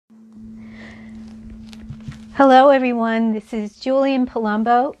Hello everyone, this is Julian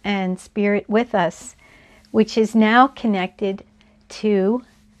Palumbo and Spirit With Us, which is now connected to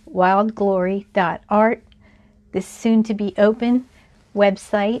wildglory.art, this soon-to-be open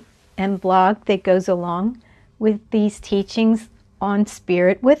website and blog that goes along with these teachings on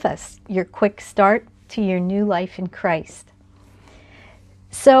Spirit With Us, your quick start to your new life in Christ.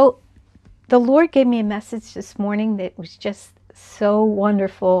 So the Lord gave me a message this morning that was just so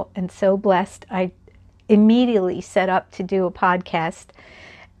wonderful and so blessed. I immediately set up to do a podcast,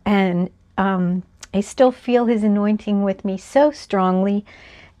 and I still feel His anointing with me so strongly,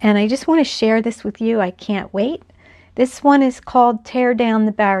 and I just want to share this with you. I can't wait. This one is called Tear Down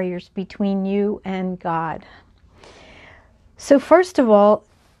the Barriers Between You and God. So first of all,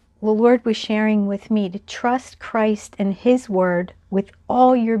 the Lord was sharing with me to trust Christ and His Word with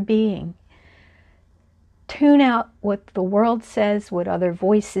all your being. Tune out what the world says, what other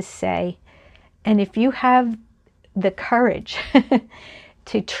voices say. And if you have the courage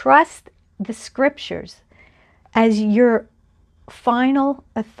to trust the Scriptures as your final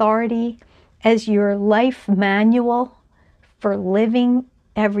authority, as your life manual for living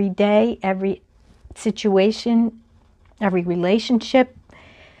every day, every situation, every relationship,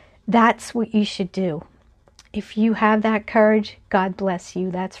 that's what you should do. If you have that courage, God bless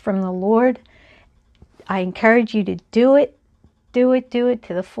you. That's from the Lord. I encourage you to do it. Do it to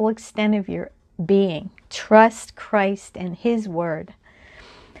the full extent of your being. Trust Christ and His Word.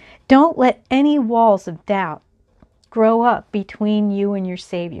 Don't let any walls of doubt grow up between you and your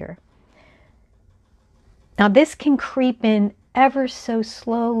Savior. Now this can creep in ever so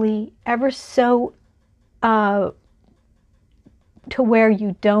slowly, ever so to where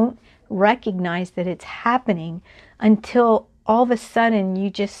you don't recognize that it's happening until all of a sudden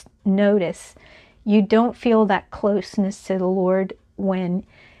you just notice you don't feel that closeness to the Lord when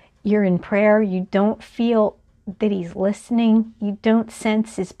you're in prayer. You don't feel that He's listening. You don't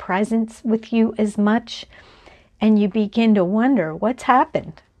sense His presence with you as much. And you begin to wonder, what's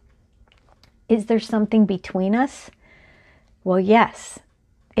happened? Is there something between us? Well, yes.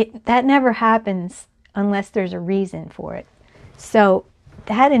 That never happens unless there's a reason for it. So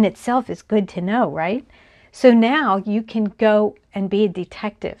that in itself is good to know, right? So now you can go and be a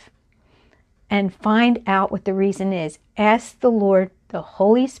detective and find out what the reason is. Ask the Lord, the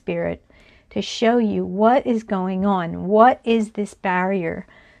Holy Spirit, to show you what is going on. What is this barrier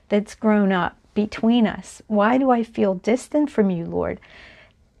that's grown up between us? Why do I feel distant from you, Lord?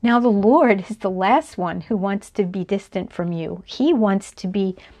 Now the Lord is the last one who wants to be distant from you. He wants to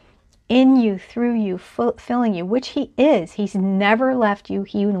be in you, through you, filling you, which He is. He's never left you.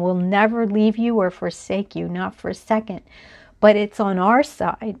 He will never leave you or forsake you, not for a second. But it's on our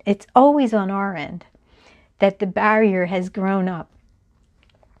side. It's always on our end that the barrier has grown up.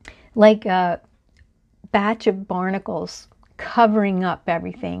 Like a batch of barnacles covering up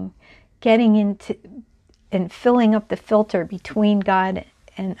everything, getting into and filling up the filter between God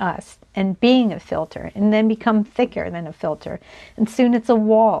and us, and being a filter, and then become thicker than a filter. And soon it's a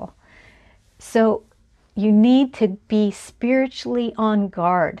wall. So you need to be spiritually on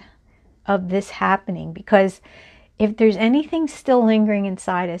guard of this happening, because if there's anything still lingering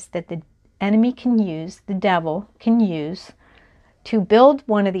inside us that the enemy can use, the devil can use, to build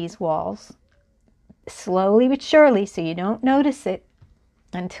one of these walls, slowly but surely, so you don't notice it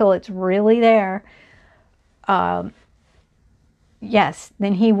until it's really there, yes,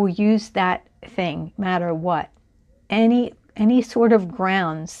 then he will use that thing, no matter what. Any sort of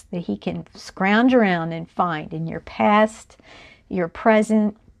grounds that he can scrounge around and find in your past, your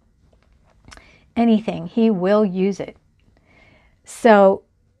present, anything, he will use it. So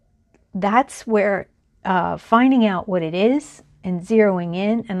that's where finding out what it is and zeroing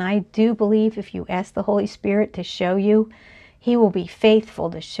in, and I do believe if you ask the Holy Spirit to show you, He will be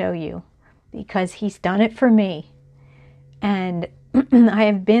faithful to show you, because He's done it for me. And I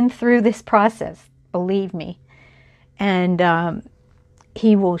have been through this process, believe me. And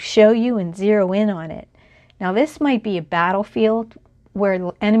He will show you and zero in on it. Now this might be a battlefield where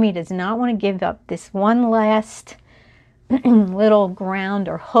the enemy does not want to give up this one last little ground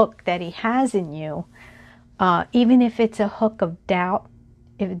or hook that he has in you, even if it's a hook of doubt,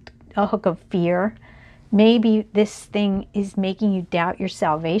 a hook of fear. Maybe this thing is making you doubt your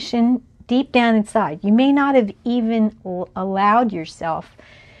salvation deep down inside. You may not have even allowed yourself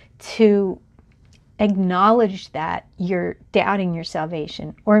to acknowledge that you're doubting your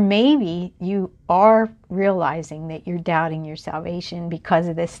salvation. Or maybe you are realizing that you're doubting your salvation because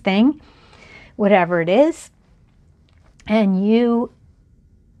of this thing, whatever it is. And you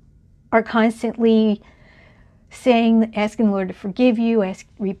are constantly asking the Lord to forgive you,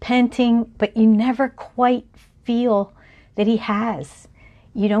 repenting, but you never quite feel that He has.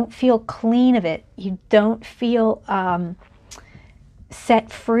 You don't feel clean of it. You don't feel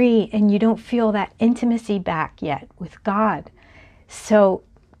set free, and you don't feel that intimacy back yet with God. So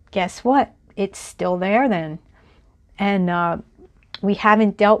guess what? It's still there then. And we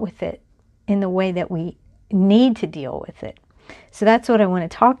haven't dealt with it in the way that we need to deal with it. So that's what I want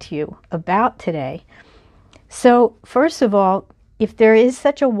to talk to you about today. So first of all, if there is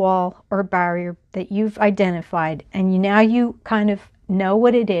such a wall or barrier that you've identified, and now you kind of know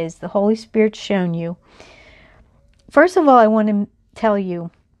what it is, the Holy Spirit's shown you. First of all, I want to tell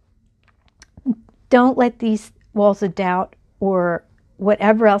you, don't let these walls of doubt or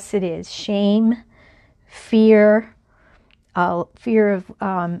whatever else it is, shame, fear of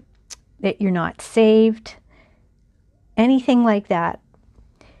that you're not saved, anything like that,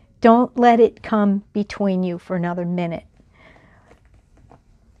 don't let it come between you for another minute.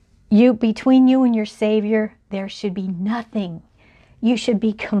 Between you and your Savior, there should be nothing. You should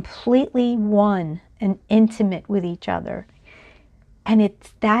be completely one and intimate with each other. And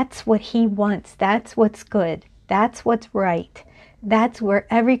that's what He wants. That's what's good. That's what's right. That's where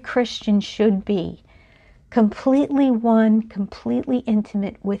every Christian should be. Completely one, completely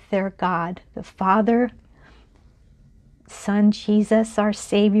intimate with their God, the Father, Son Jesus, our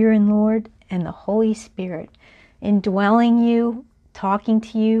Savior and Lord, and the Holy Spirit, indwelling you, talking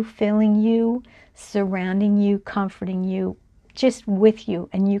to you, filling you, surrounding you, comforting you, just with you,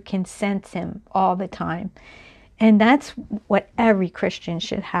 and you can sense Him all the time. And that's what every Christian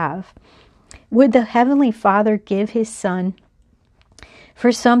should have. Would the Heavenly Father give His Son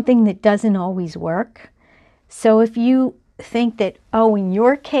for something that doesn't always work? So if you think that, in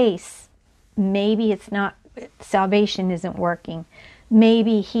your case, maybe it's not, salvation isn't working,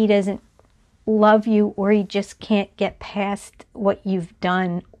 maybe He doesn't love you, or He just can't get past what you've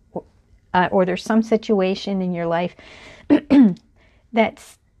done, or there's some situation in your life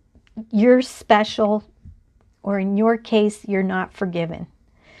that's you're special, or in your case, you're not forgiven.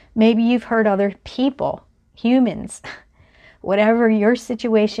 Maybe you've hurt other people, humans, whatever your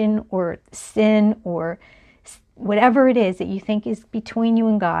situation or sin or whatever it is that you think is between you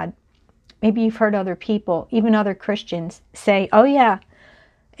and God. Maybe you've heard other people, even other Christians, say, oh yeah,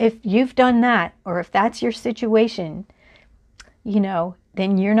 if you've done that, or if that's your situation,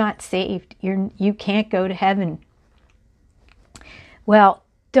 then you're not saved. You can't go to heaven. Well,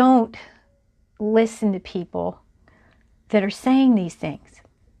 don't listen to people that are saying these things,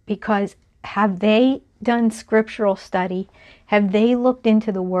 because have they done scriptural study? Have they looked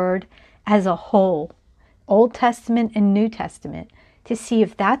into the Word as a whole, Old Testament and New Testament, to see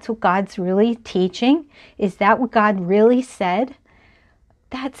if that's what God's really teaching? Is that what God really said?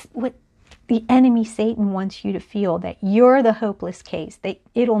 That's what the enemy, Satan, wants you to feel, that you're the hopeless case, that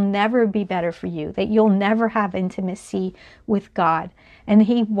it'll never be better for you, that you'll never have intimacy with God. And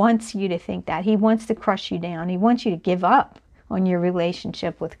he wants you to think that. He wants to crush you down. He wants you to give up on your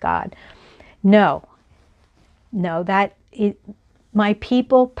relationship with God. No, my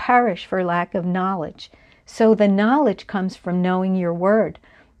people perish for lack of knowledge. So the knowledge comes from knowing your Word,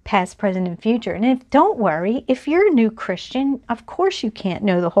 past, present, and future. And don't worry, if you're a new Christian, of course you can't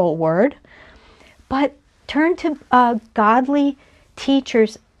know the whole Word. But turn to godly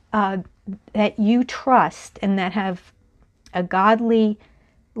teachers that you trust and that have a godly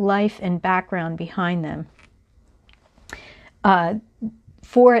life and background behind them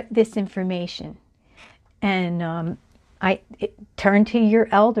for this information. And turn to your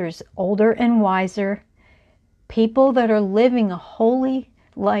elders, older and wiser, people that are living a holy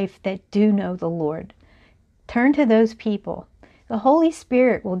life that do know the Lord. Turn to those people. The Holy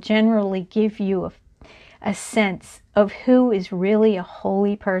Spirit will generally give you a sense of who is really a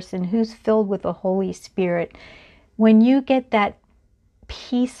holy person, who's filled with the Holy Spirit. When you get that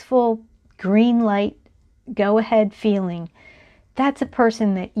peaceful, green light, go ahead feeling, that's a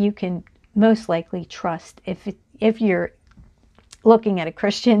person that you can most likely trust if you're looking at a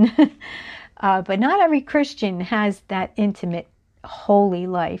Christian. But not every Christian has that intimate, holy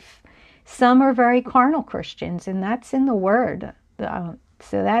life. Some are very carnal Christians, and that's in the Word.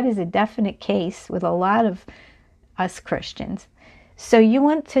 So that is a definite case with a lot of us Christians. So you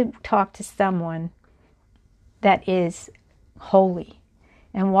want to talk to someone that is holy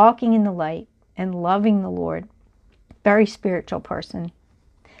and walking in the light and loving the Lord, very spiritual person,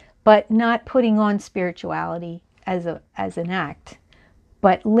 but not putting on spirituality as an act,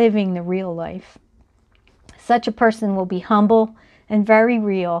 but living the real life. Such a person will be humble and very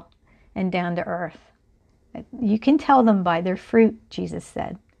real and down to earth. You can tell them by their fruit, Jesus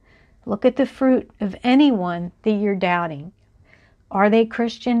said. Look at the fruit of anyone that you're doubting. Are they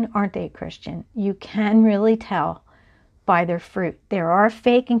Christian? Aren't they Christian? You can really tell by their fruit. There are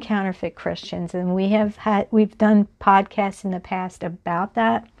fake and counterfeit Christians, and we've done podcasts in the past about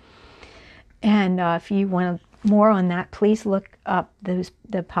that. And if you want more on that, please look up the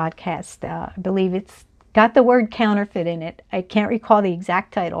podcast. I believe it's got the word counterfeit in it. I can't recall the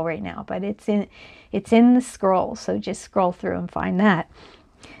exact title right now, but it's in the scroll. So just scroll through and find that.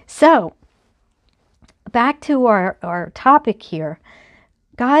 So back to our topic here.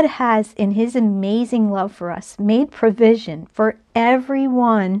 God has, in his amazing love for us, made provision for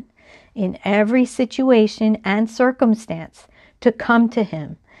everyone in every situation and circumstance to come to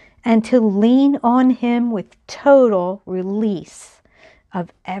him and to lean on him with total release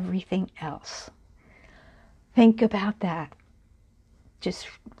of everything else. Think about that. Just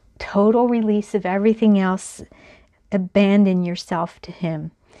total release of everything else. Abandon yourself to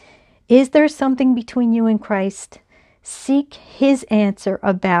him. Is there something between you and Christ? Seek his answer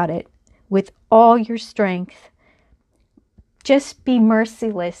about it with all your strength. Just be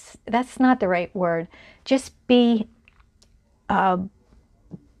merciless. That's not the right word. Just be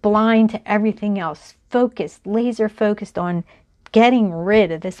blind to everything else. Focused, laser focused on getting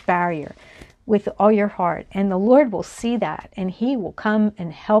rid of this barrier with all your heart. And the Lord will see that, and he will come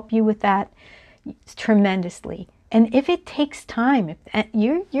and help you with that tremendously. And if it takes time,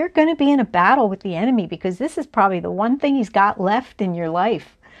 you're going to be in a battle with the enemy, because this is probably the one thing he's got left in your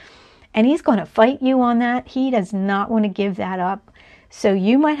life. And he's going to fight you on that. He does not want to give that up. So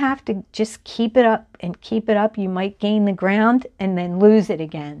you might have to just keep it up and keep it up. You might gain the ground and then lose it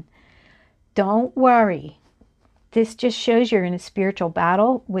again. Don't worry. This just shows you're in a spiritual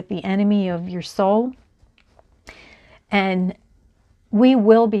battle with the enemy of your soul. And we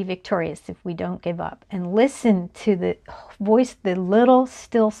will be victorious if we don't give up. And listen to the voice, the little,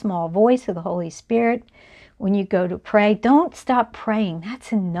 still, small voice of the Holy Spirit when you go to pray. Don't stop praying.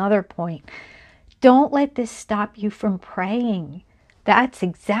 That's another point. Don't let this stop you from praying. That's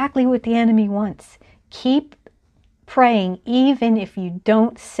exactly what the enemy wants. Keep praying even if you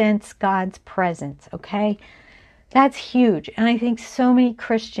don't sense God's presence, okay? That's huge. And I think so many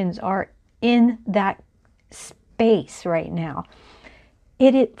Christians are in that space right now.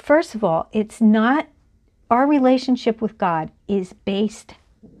 First of all, it's not, our relationship with God is based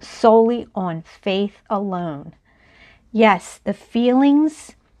solely on faith alone. Yes, the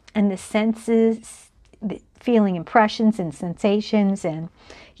feelings and the senses, the feeling impressions and sensations, and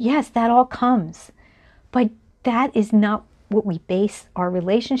yes, that all comes. But that is not what we base our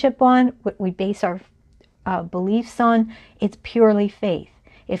relationship on, what we base our beliefs on. It's purely faith.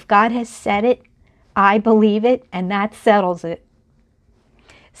 If God has said it, I believe it, and that settles it.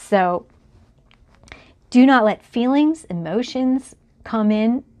 So do not let feelings, emotions come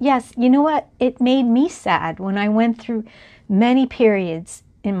in. Yes, you know what? It made me sad when I went through many periods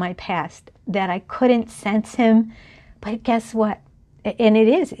in my past that I couldn't sense him. But guess what? And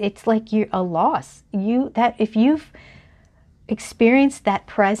it's like you're a loss. If you've experienced that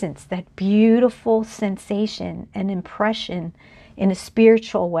presence, that beautiful sensation and impression in a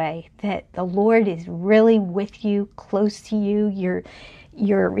spiritual way, that the Lord is really with you, close to you,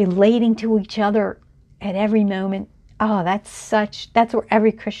 you're relating to each other at every moment. Oh, that's where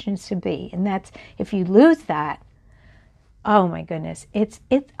every Christian should be. And if you lose that, oh my goodness,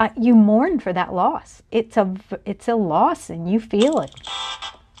 you mourn for that loss. It's a loss, and you feel it.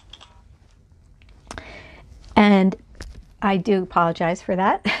 And I do apologize for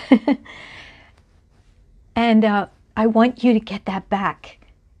that. And I want you to get that back,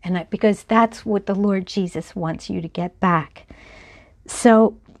 because that's what the Lord Jesus wants you to get back.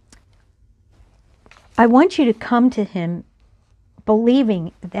 So I want you to come to him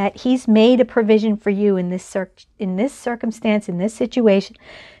believing that he's made a provision for you in this circumstance, in this situation.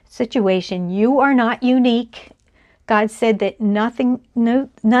 You are not unique. God said that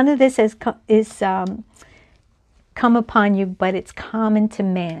none of this has come upon you, but it's common to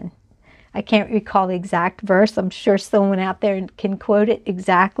man. I can't recall the exact verse. I'm sure someone out there can quote it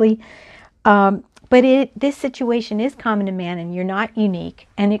exactly. But this situation is common to man, and you're not unique,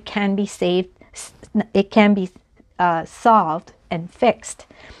 and it can be saved. It can be solved and fixed.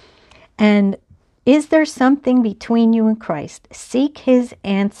 And is there something between you and Christ? Seek his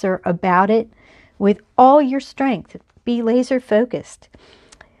answer about it with all your strength. Be laser focused.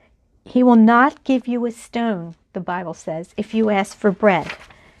 He will not give you a stone, the Bible says, if you ask for bread.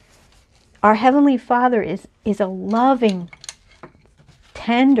 Our Heavenly Father is a loving,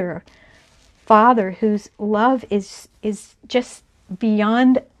 tender Father whose love is just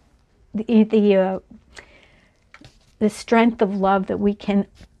beyond the the strength of love that we can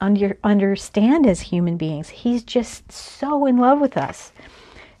understand as human beings. He's just so in love with us.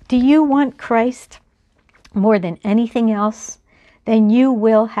 Do you want Christ more than anything else? Then you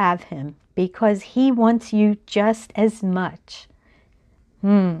will have him, because he wants you just as much.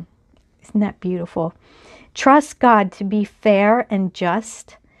 Isn't that beautiful? Trust God to be fair and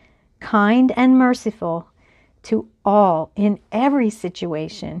just, kind and merciful to all in every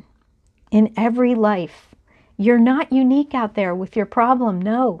situation, in every life. You're not unique out there with your problem,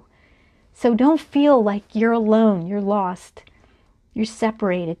 no. So don't feel like you're alone, you're lost, you're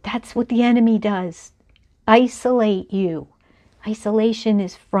separated. That's what the enemy does. Isolate you. Isolation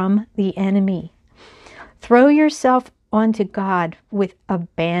is from the enemy. Throw yourself onto God with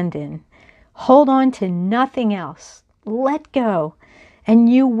abandon. Hold on to nothing else. Let go, and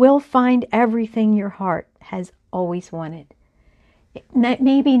you will find everything your heart has always wanted.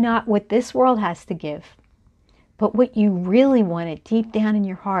 Maybe not what this world has to give, but what you really wanted deep down in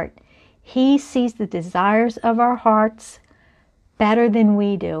your heart. He sees the desires of our hearts better than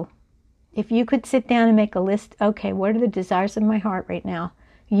we do. If you could sit down and make a list, okay, what are the desires of my heart right now?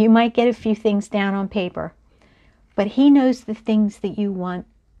 You might get a few things down on paper, but he knows the things that you want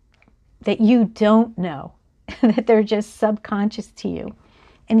that you don't know, that they're just subconscious to you.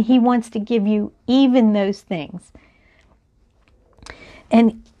 And he wants to give you even those things.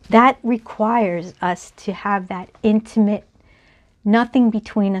 And that requires us to have that intimate, nothing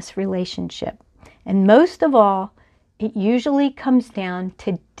between us relationship. And most of all, it usually comes down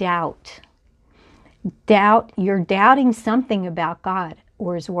to doubt. Doubt, you're doubting something about God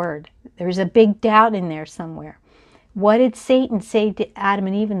or his word. There's a big doubt in there somewhere. What did Satan say to Adam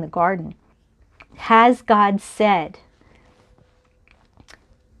and Eve in the garden? Has God said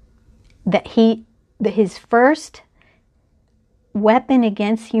that his first weapon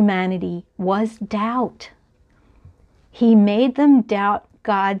against humanity was doubt? He made them doubt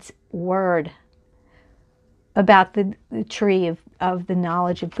God's word about the tree of the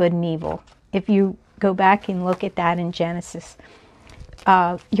knowledge of good and evil. If you go back and look at that in Genesis,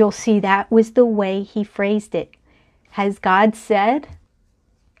 you'll see that was the way he phrased it. Has God said,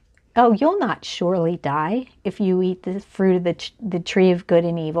 oh, you'll not surely die if you eat the fruit of the tree of good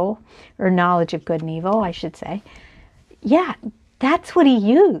and evil, or knowledge of good and evil, I should say. Yeah, that's what he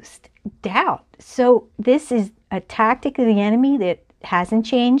used, doubt. So this is a tactic of the enemy that hasn't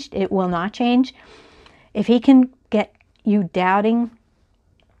changed. It will not change. If he can get you doubting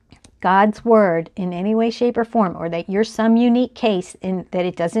God's word in any way, shape, or form, or that you're some unique case and that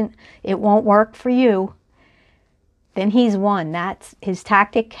it won't work for you, then he's won. That's his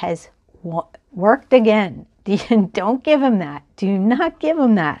tactic has worked again. Don't give him that. Do not give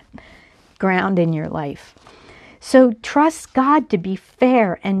him that ground in your life. So trust God to be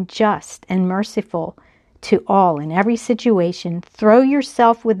fair and just and merciful to all in every situation. Throw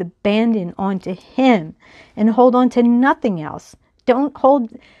yourself with abandon onto him and hold on to nothing else. Don't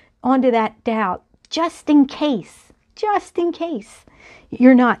hold on to that doubt just in case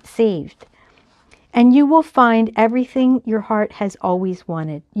you're not saved. And you will find everything your heart has always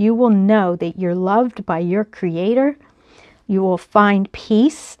wanted. You will know that you're loved by your Creator. You will find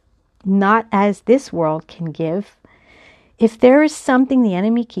peace, not as this world can give. If there is something the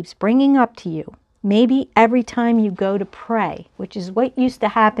enemy keeps bringing up to you, maybe every time you go to pray, which is what used to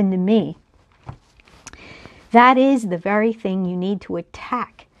happen to me, that is the very thing you need to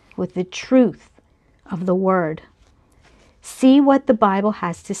attack with the truth of the Word. See what the Bible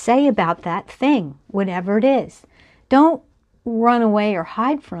has to say about that thing, whatever it is. Don't run away or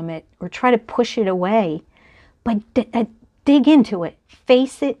hide from it or try to push it away, but dig into it.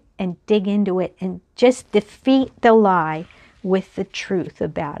 Face it and dig into it and just defeat the lie with the truth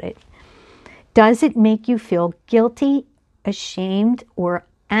about it. Does it make you feel guilty, ashamed, or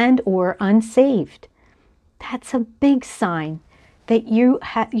unsaved? That's a big sign that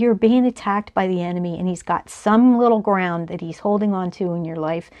you're being attacked by the enemy, and he's got some little ground that he's holding on to in your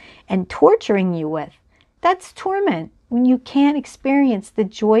life and torturing you with. That's torment when you can't experience the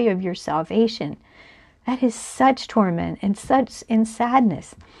joy of your salvation. That is such torment and such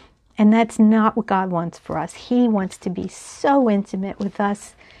sadness. And that's not what God wants for us. He wants to be so intimate with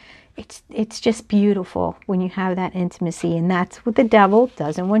us. It's just beautiful when you have that intimacy, and that's what the devil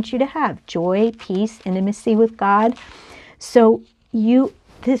doesn't want you to have. Joy, peace, intimacy with God. So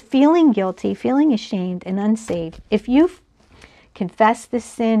feeling guilty, feeling ashamed and unsaved, if you've confessed this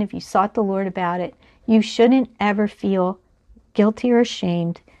sin, if you sought the Lord about it, you shouldn't ever feel guilty or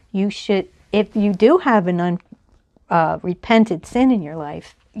ashamed. You should, if you do have an unrepented sin in your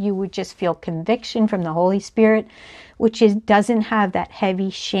life, you would just feel conviction from the Holy Spirit, which doesn't have that heavy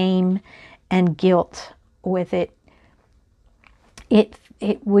shame and guilt with it.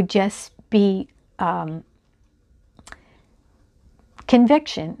 it would just be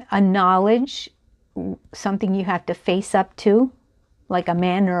conviction, a knowledge, something you have to face up to, like a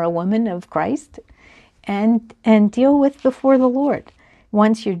man or a woman of Christ, and deal with before the Lord.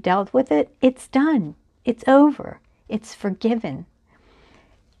 Once you're dealt with it, it's done. It's over. It's forgiven.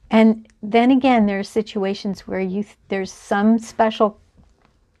 And then again, there are situations where there's some special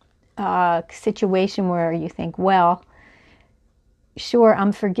situation where you think, well, sure,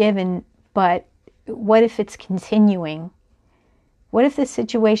 I'm forgiven, but what if it's continuing? What if the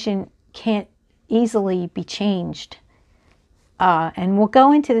situation can't easily be changed? And we'll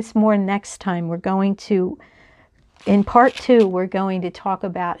go into this more next time. In part 2, we're going to talk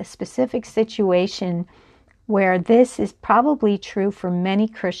about a specific situation where this is probably true for many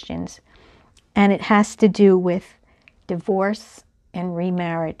Christians, and it has to do with divorce and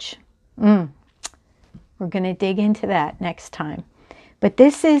remarriage. We're going to dig into that next time. But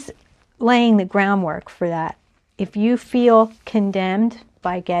this is laying the groundwork for that. If you feel condemned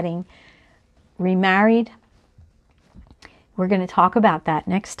by getting remarried, we're going to talk about that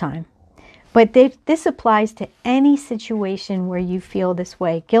next time. But this applies to any situation where you feel this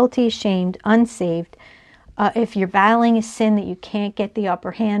way, guilty, ashamed, unsaved. If you're battling a sin that you can't get the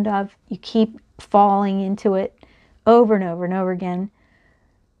upper hand of, you keep falling into it over and over and over again,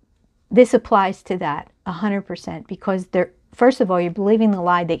 this applies to that 100%, because first of all, you're believing the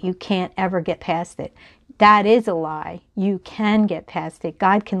lie that you can't ever get past it. That is a lie. You can get past it.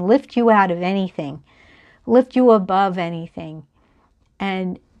 God can lift you out of anything, lift you above anything,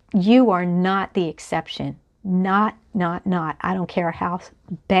 and you are not the exception. Not. I don't care how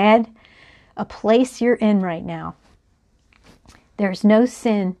bad a place you're in right now. There's no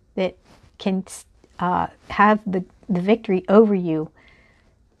sin that can have the victory over you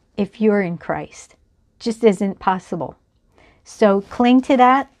if you're in Christ. Just isn't possible. So cling to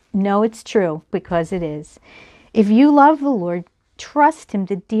that. Know it's true, because it is. If you love the Lord, trust Him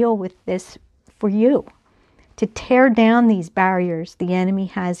to deal with this for you, to tear down these barriers the enemy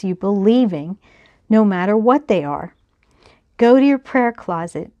has you believing, no matter what they are. Go to your prayer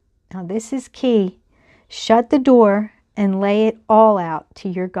closet. Now this is key. Shut the door and lay it all out to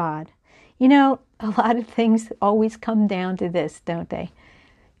your God. You know, a lot of things always come down to this, don't they?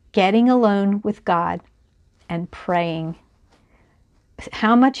 Getting alone with God and praying.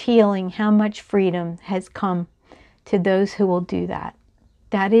 How much healing, how much freedom has come to those who will do that.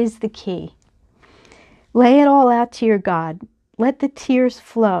 That is the key. Lay it all out to your God. Let the tears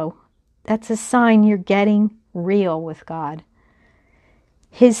flow. That's a sign you're getting real with God.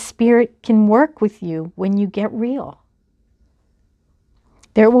 His Spirit can work with you when you get real.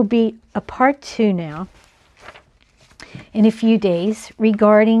 There will be a part 2 now in a few days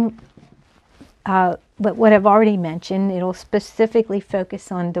regarding what I've already mentioned. It'll specifically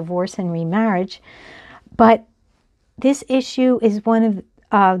focus on divorce and remarriage. But this issue is one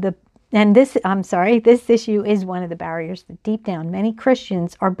of this issue is one of the barriers that deep down many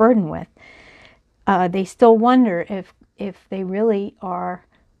Christians are burdened with. They still wonder if they really are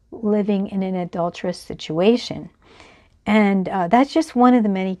living in an adulterous situation. And that's just one of the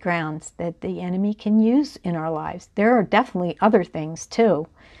many grounds that the enemy can use in our lives. There are definitely other things too,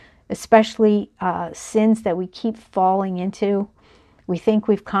 especially sins that we keep falling into. We think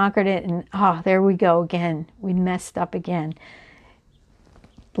we've conquered it, and there we go again. We messed up again.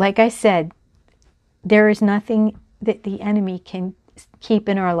 Like I said, there is nothing that the enemy can keep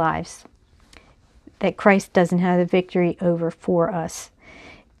in our lives that Christ doesn't have the victory over for us.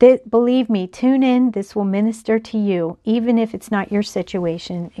 Believe me, tune in. This will minister to you, even if it's not your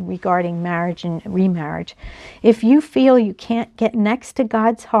situation regarding marriage and remarriage. If you feel you can't get next to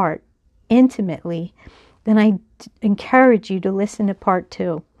God's heart intimately, then I encourage you to listen to part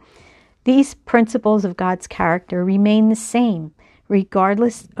 2. These principles of God's character remain the same,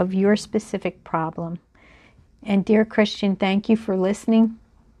 regardless of your specific problem. And dear Christian, thank you for listening.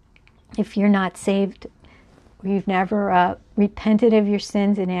 If you're not saved, or you've never repented of your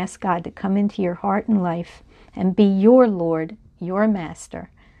sins and asked God to come into your heart and life and be your Lord, your Master,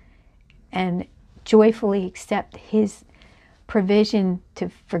 and joyfully accept His provision to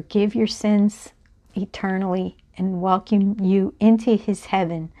forgive your sins eternally and welcome you into His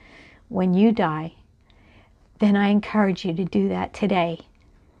heaven when you die, then I encourage you to do that today.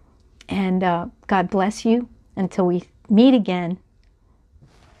 And God bless you. Until we meet again,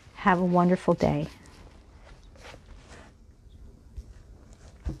 have a wonderful day.